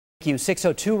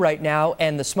6:02 right now,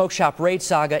 and the smoke shop raid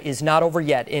saga is not over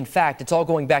yet. In fact, it's all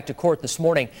going back to court this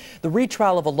morning. The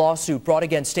retrial of a lawsuit brought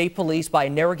against state police by a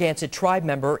Narragansett tribe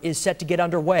member is set to get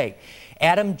underway.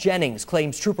 Adam Jennings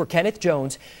claims Trooper Kenneth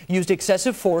Jones used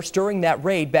excessive force during that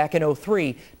raid back in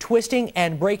 '03, twisting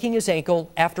and breaking his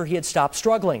ankle after he had stopped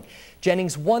struggling.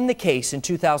 Jennings won the case in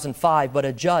 2005, but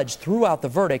a judge threw out the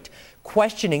verdict,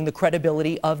 questioning the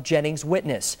credibility of Jennings'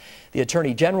 witness. The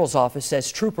Attorney General's office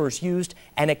says troopers used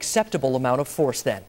an acceptable amount of force then.